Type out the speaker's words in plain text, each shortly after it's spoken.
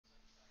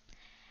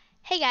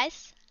Hey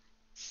guys,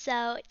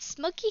 so it's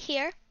Smokey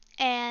here,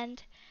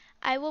 and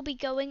I will be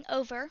going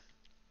over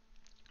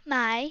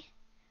my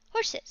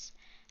horses.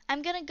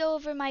 I'm gonna go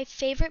over my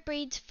favorite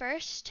breeds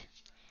first,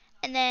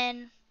 and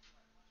then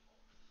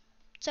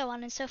so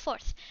on and so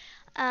forth.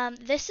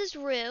 This is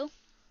Rue.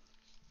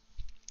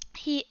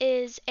 He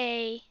is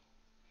a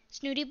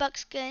snooty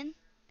buckskin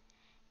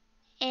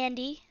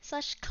Andy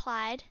slash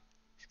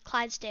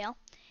Clydesdale,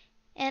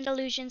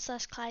 Andalusian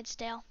slash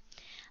Clydesdale.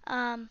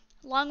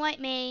 Long white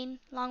mane,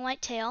 long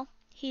white tail.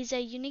 He's a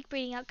unique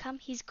breeding outcome.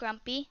 He's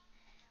grumpy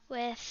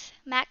with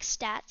max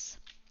stats.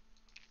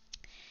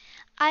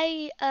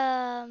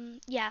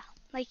 Yeah,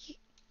 like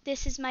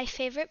this is my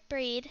favorite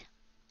breed.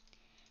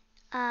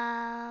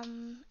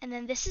 And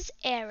then this is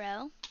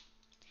Arrow.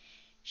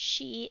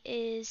 She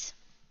is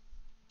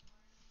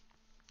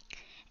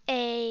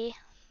a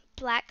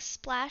black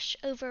splash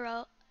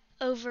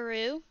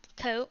overoo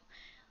coat,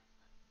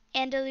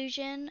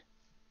 Andalusian,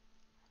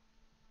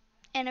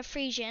 and a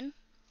Frisian,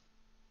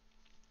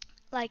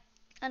 like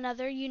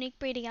another unique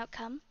breeding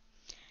outcome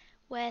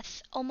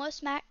with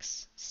almost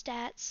max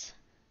stats,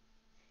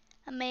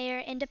 a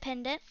mare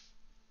independent,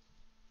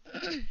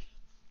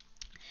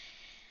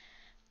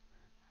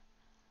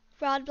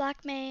 rod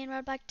black mane,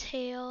 rod black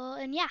tail,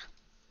 and yeah.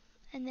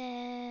 And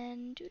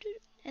then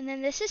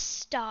this is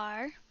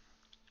Star.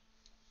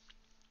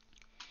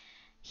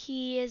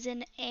 He is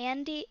an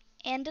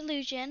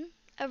Andalusian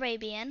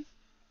Arabian.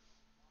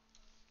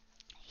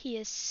 He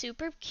is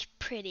super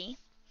pretty.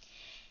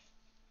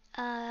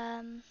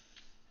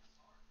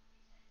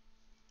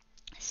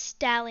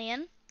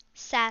 Stallion,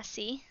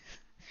 sassy.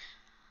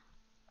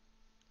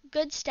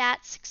 Good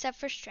stats except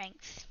for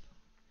strength.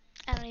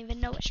 I don't even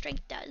know what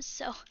strength does,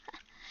 so.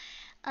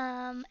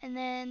 And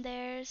then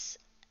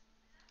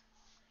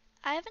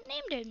I haven't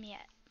named him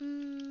yet.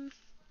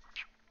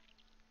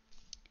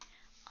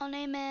 I'll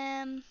name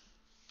him.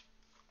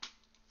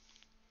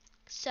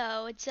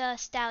 So it's a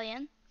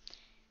stallion.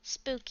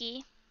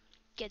 Spooky.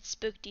 Gets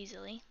spooked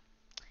easily.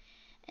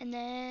 And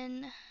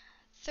then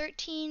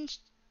 13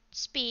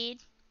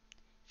 speed,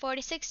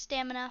 46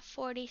 stamina,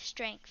 40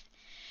 strength.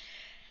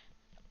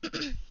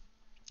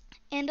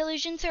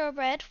 Andalusian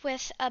thoroughbred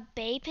with a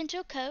bay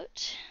pinto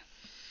coat,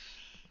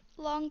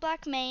 long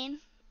black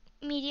mane,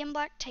 medium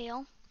black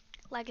tail,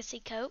 legacy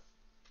coat.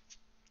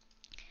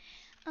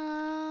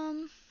 I'll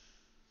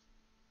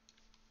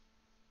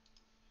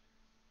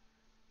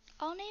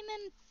name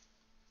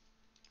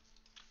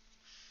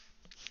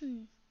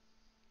him.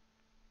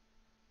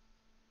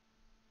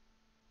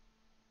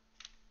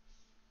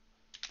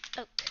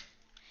 Oak.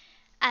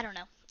 I don't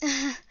know.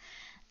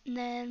 And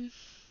then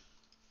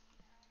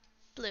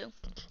blue.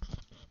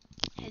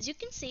 As you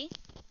can see,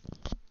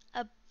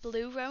 a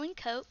blue rowing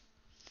coat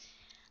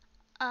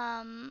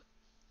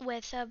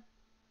with a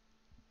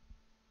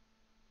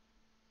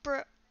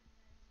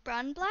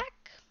brun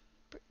black,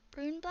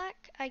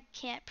 I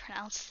can't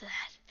pronounce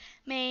that,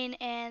 mane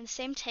and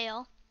same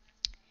tail.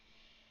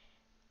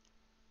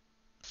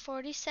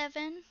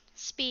 47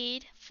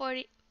 speed,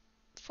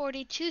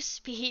 42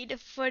 speed,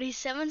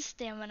 47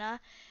 stamina,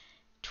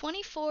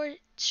 24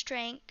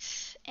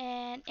 strength,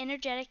 and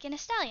energetic and a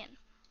stallion.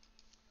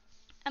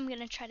 I'm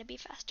gonna try to be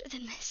faster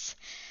than this.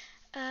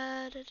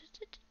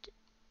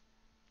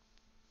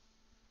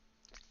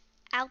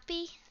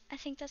 Alpie, I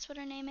think that's what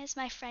her name is.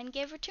 My friend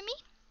gave her to me.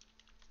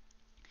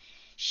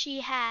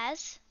 She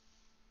has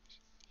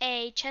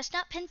a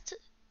chestnut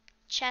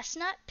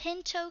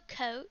pinto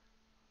coat.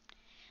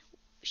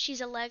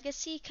 She's a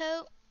legacy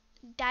coat,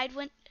 dyed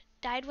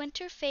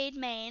winter fade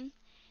mane,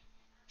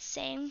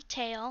 same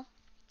tail,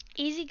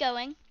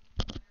 easygoing,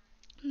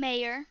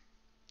 mare,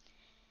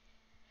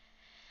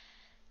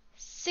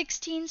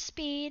 16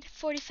 speed,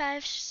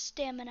 45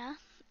 stamina,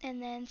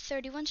 and then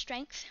 31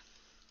 strength.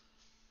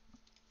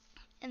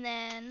 And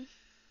then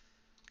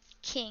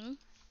King,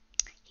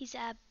 he's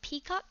a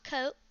peacock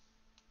coat.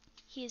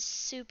 He is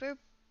super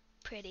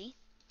pretty.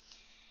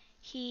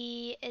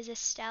 He is a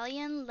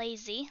stallion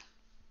lazy.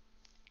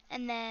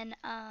 And then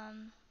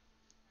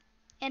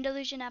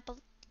Andalusian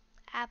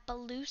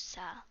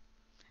Appaloosa.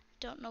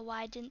 Don't know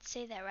why I didn't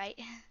say that right.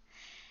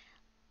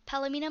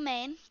 Palomino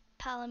mane,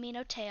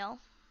 Palomino tail,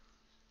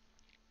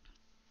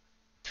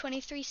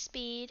 23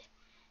 speed,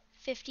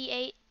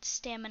 58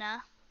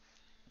 stamina,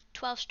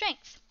 12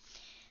 strength.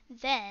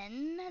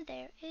 Then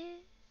there is,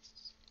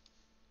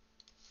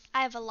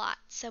 I have a lot,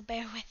 so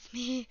bear with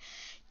me.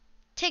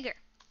 Tigger.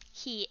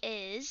 He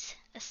is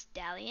a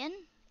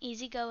stallion,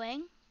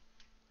 easygoing,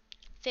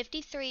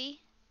 53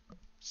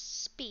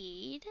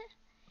 speed,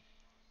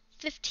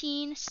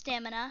 15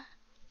 stamina,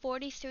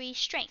 43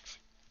 strength.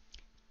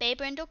 Bay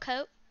brindle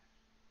coat,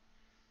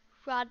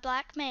 rod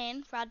black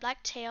mane, rod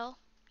black tail,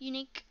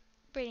 unique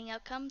breeding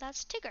outcome.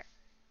 That's Tigger.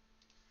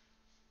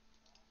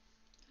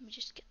 Let me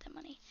just get the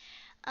money.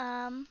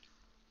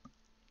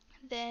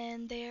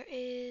 Then there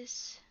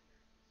is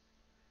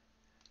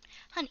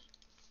Honey.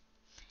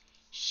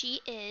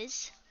 She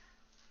is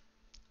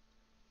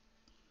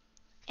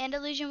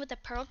Andalusian with a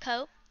pearl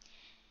coat,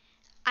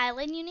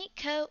 island unique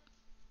coat,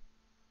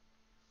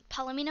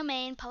 Palomino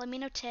mane,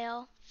 Palomino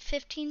tail,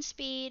 15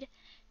 speed,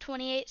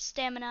 28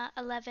 stamina,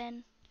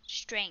 11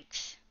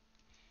 strength.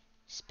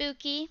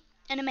 Spooky,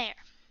 and a mare.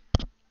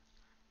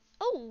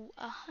 Oh,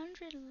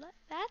 100,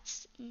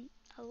 that's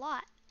a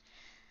lot.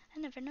 I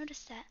never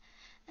noticed that.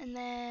 And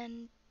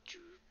then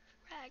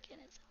dragon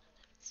is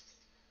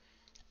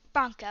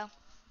Bronco.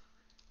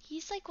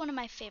 He's like one of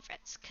my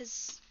favorites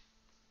because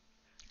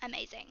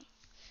amazing.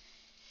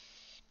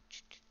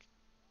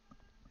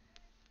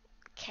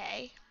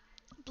 Okay.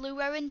 Blue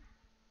Rowan.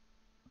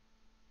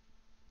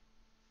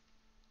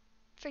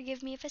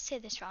 Forgive me if I say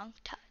this wrong.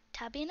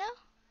 Tabino?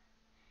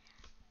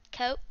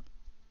 Coat.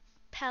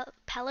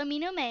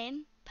 Palomino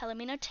mane.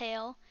 Palomino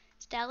tail.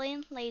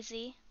 Stallion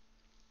lazy.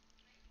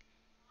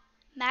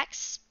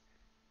 Max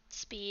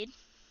speed.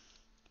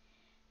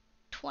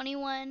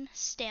 21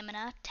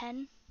 stamina.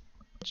 10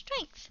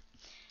 strength.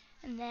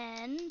 And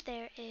then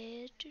there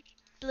is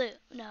Blue.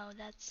 No,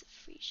 that's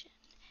Frisian.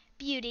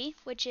 Beauty,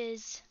 which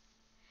is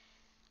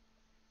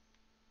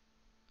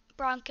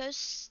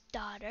Bronco's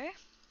daughter.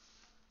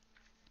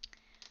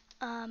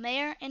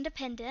 Mayor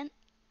Independent.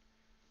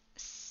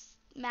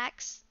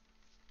 Max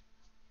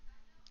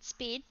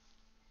speed.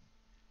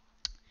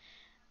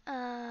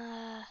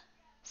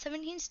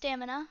 17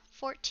 stamina.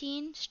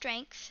 14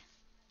 strength.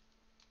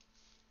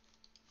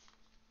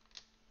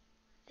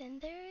 Then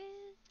there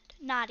is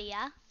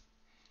Nadia.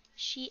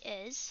 She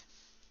is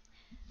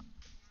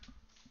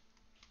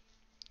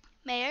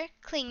Mayor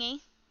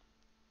Clingy.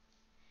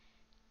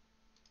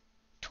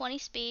 20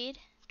 speed.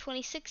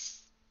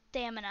 26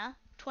 stamina.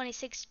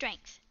 26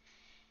 strength.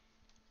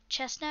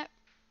 Chestnut.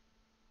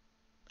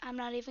 I'm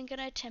not even going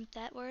to attempt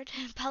that word.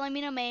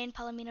 Palomino mane,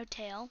 Palomino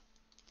tail.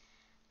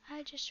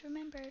 I just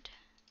remembered.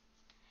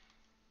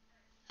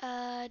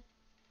 That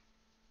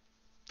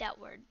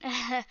word.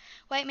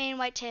 White mane,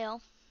 white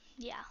tail.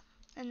 Yeah.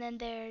 And then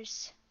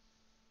there's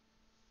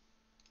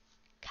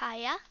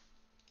Kaya.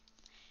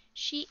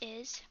 She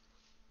is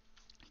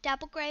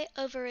dapple gray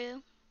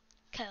overall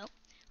coat,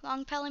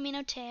 long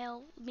palomino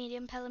tail,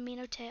 medium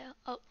palomino tail.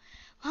 Oh,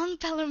 long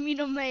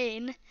palomino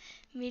mane,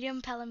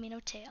 medium palomino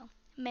tail.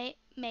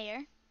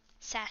 Mayor,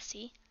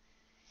 sassy.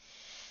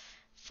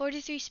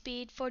 43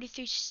 speed,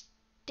 43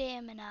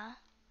 stamina,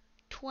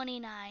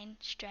 29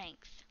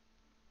 strength.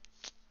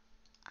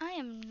 I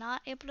am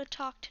not able to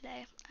talk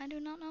today. I do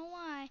not know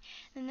why.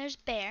 Then there's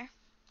Bear.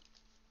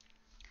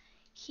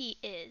 He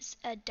is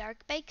a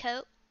dark bay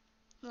coat,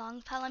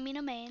 long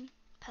palomino mane,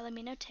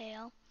 palomino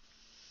tail.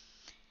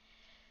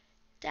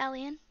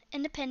 Stallion,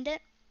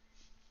 independent,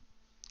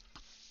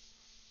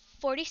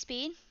 40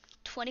 speed,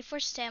 24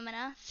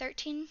 stamina,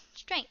 13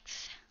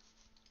 strength.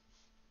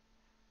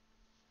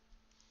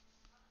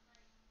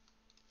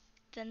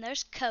 Then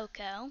there's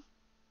Coco.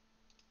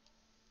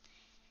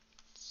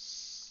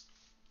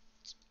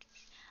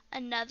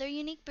 Another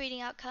unique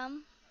breeding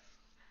outcome.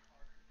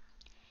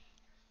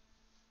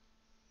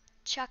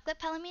 Chocolate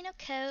palomino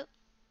coat,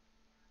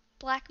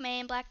 black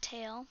mane, black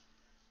tail.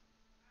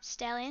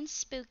 Stallion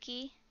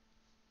spooky,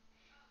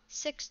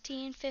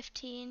 16,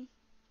 15,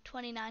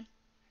 29.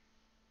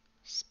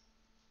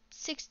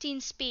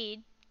 16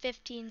 speed,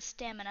 15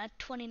 stamina,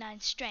 29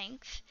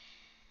 strength.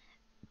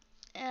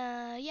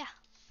 Yeah.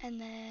 And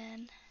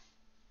then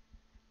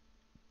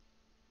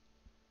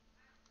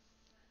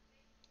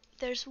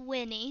there's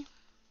Winnie,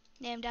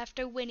 named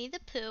after Winnie the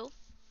Pooh.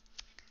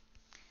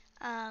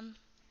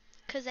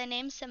 Because I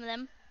named some of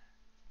them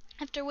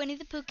after Winnie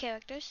the Pooh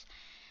characters.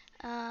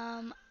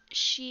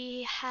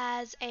 She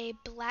has a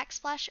black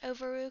splash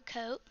overall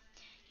coat,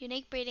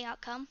 unique breeding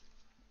outcome.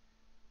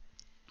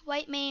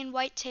 White mane,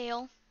 white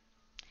tail.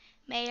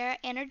 Mayor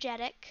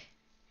energetic,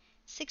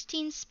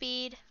 16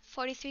 speed,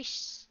 43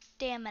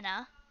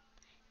 stamina,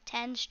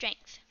 10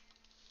 strength.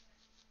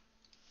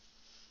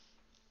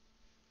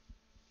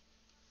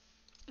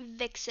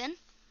 Vixen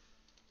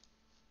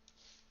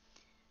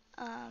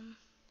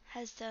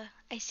has the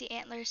icy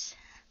antlers.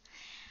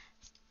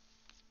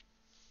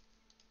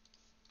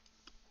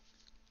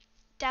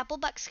 Dapple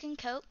buckskin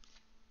coat,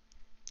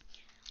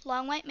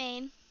 long white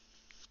mane,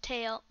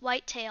 tail,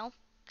 white tail.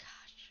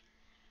 Gosh.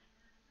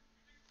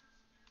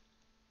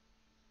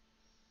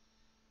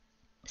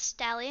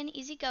 Stallion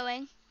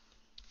easygoing,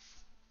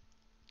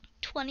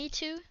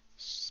 22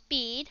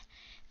 speed,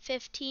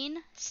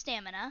 15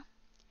 stamina,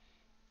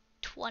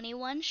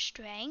 21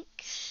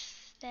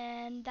 strength.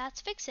 Then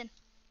that's Vixen.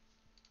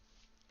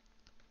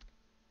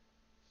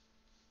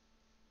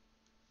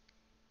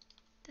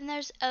 Then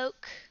there's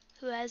Oak,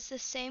 who has the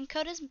same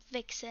coat as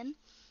Vixen.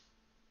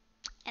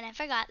 And I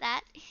forgot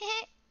that.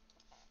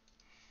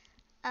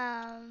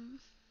 I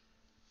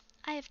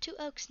have 2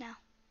 Oaks now.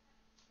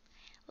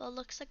 Well, it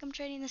looks like I'm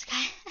trading this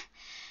guy.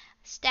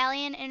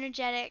 Stallion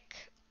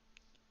energetic,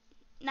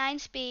 9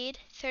 speed,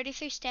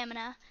 33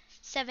 stamina,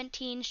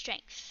 17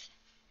 strength.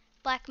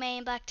 Black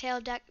mane, black tail,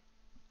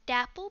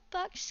 dapple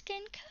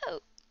buckskin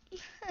coat.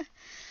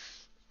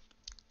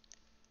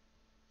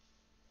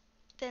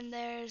 Then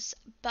there's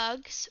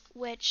Bugs,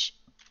 which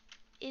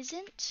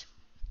isn't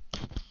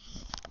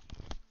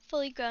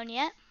fully grown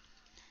yet.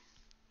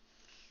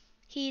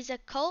 He's a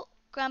colt,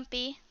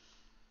 grumpy.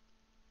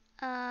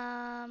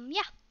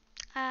 Yeah,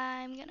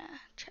 I'm gonna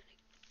try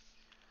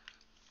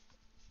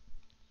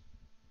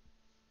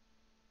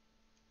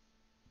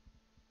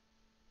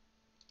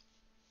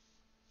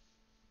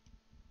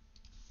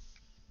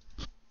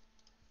to.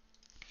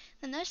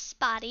 Then there's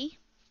Spotty.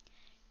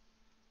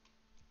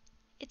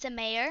 It's a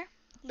mare,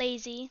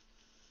 lazy,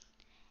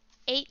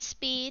 8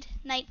 speed,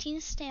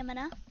 19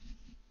 stamina,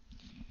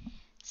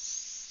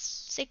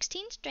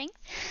 16 strength,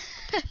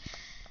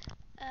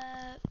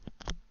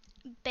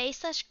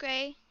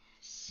 bay/gray.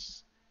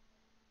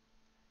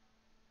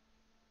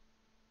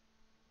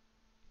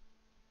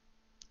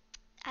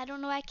 I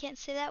don't know why I can't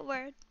say that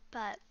word,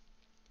 but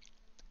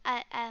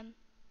that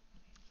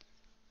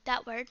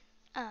word.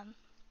 Um,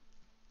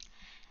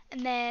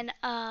 and then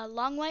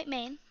long white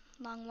mane,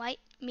 long white,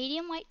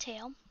 medium white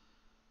tail.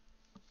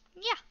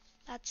 Yeah,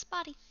 that's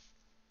Spotty.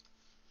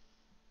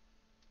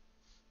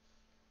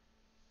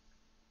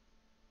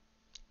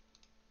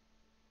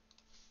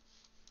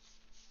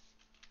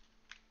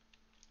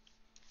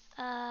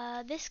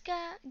 This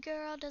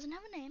girl doesn't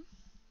have a name.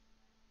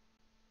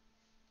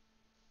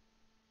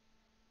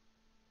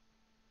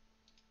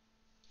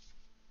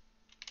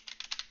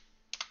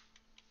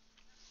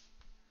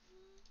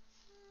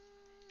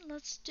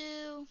 Let's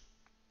do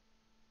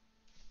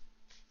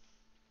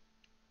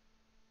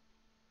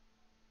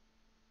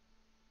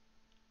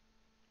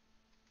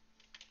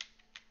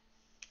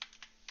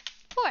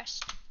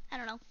Forest. I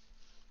don't know.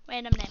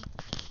 Random name.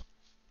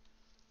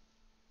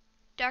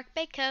 Dark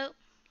bay coat,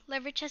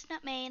 liver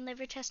chestnut mane,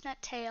 liver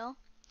chestnut tail,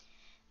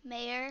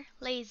 mare,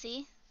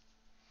 lazy,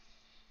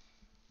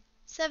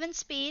 7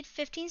 speed,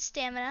 15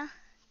 stamina,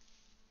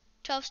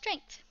 12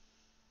 strength.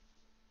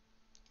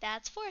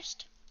 That's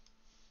Forest.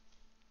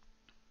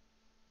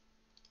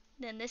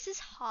 Then this is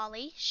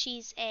Holly.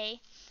 She's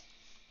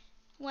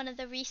one of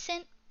the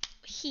recent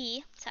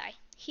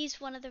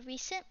he's one of the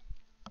recent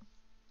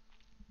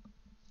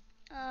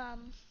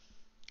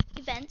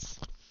events.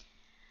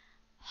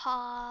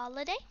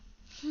 Holiday,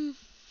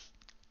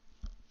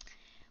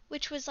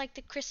 which was like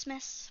the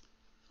Christmas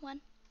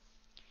one.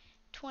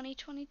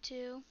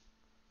 2022.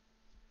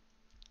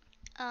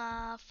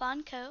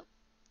 Fawn coat,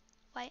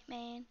 white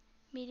mane,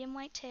 medium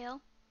white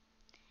tail.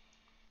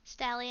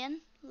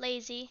 Stallion,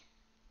 lazy,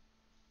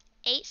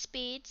 8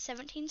 speed,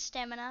 17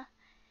 stamina,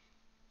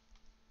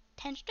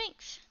 10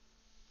 strength.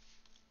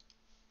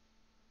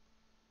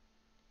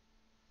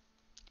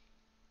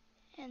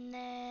 And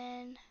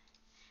then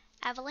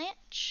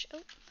Avalanche,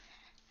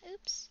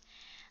 oops,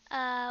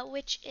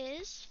 which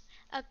is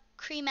a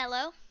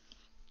cremello.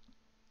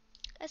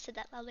 I said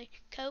that loudly.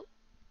 Coat,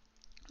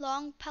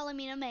 long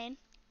palomino mane,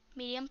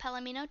 medium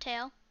palomino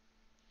tail.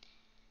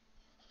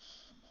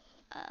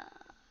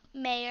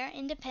 Mare,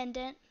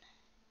 independent,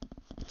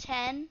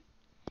 10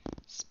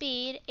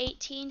 speed,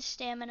 18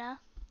 stamina,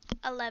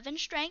 11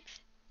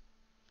 strength.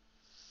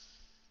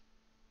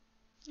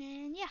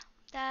 And yeah,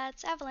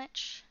 that's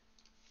Avalanche.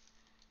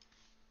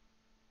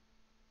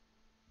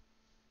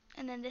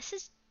 And then this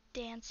is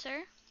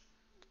Dancer.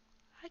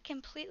 I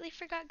completely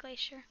forgot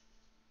Glacier.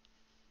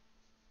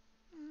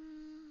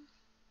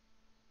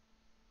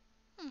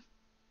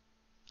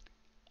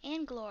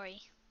 And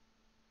Glory.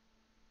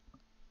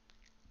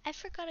 I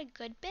forgot a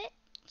good bit,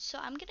 so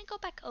I'm gonna go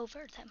back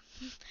over them.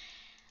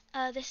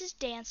 This is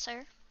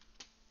Dancer.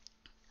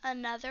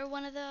 Another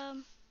one of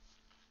the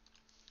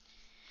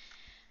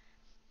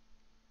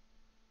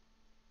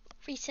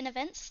recent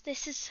events.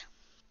 This is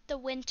the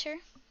Winter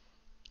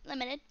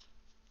Limited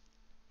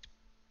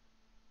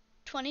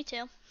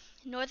 22.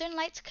 Northern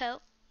Lights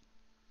coat,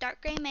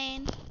 dark gray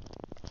mane,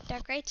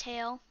 dark gray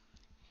tail,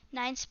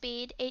 9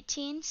 speed,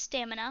 18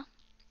 stamina,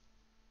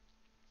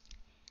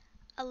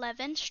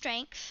 11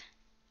 strength,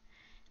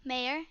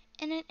 mare,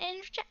 and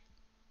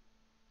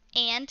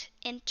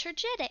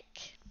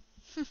energetic.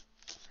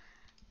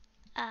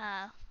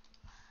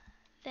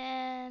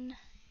 Then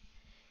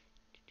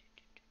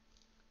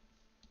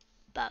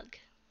Bug.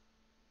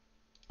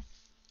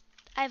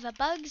 I have a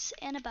Bugs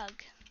and a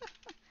Bug.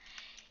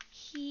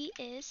 He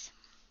is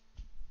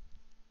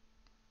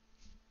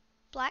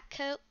black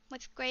coat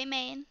with gray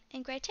mane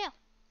and gray tail.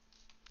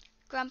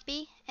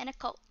 Grumpy and a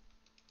colt.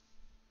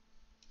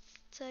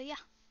 So yeah.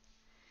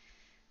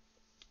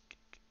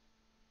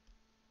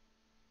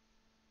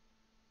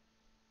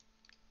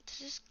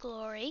 This is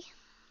Glory.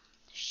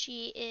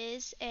 She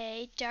is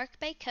a dark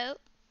bay coat,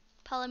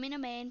 palomino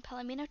mane,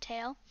 palomino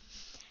tail,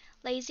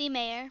 lazy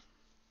mare,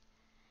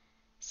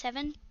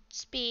 7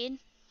 speed,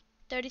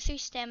 33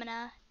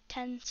 stamina,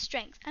 10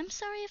 strength. I'm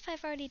sorry if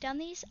I've already done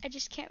these. I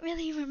just can't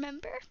really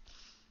remember.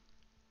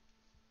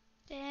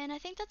 And I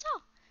think that's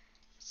all.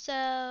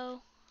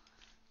 So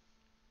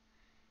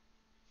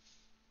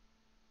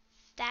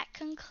that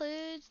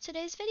concludes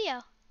today's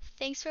video.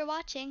 Thanks for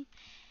watching.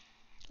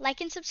 Like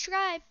and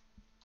subscribe.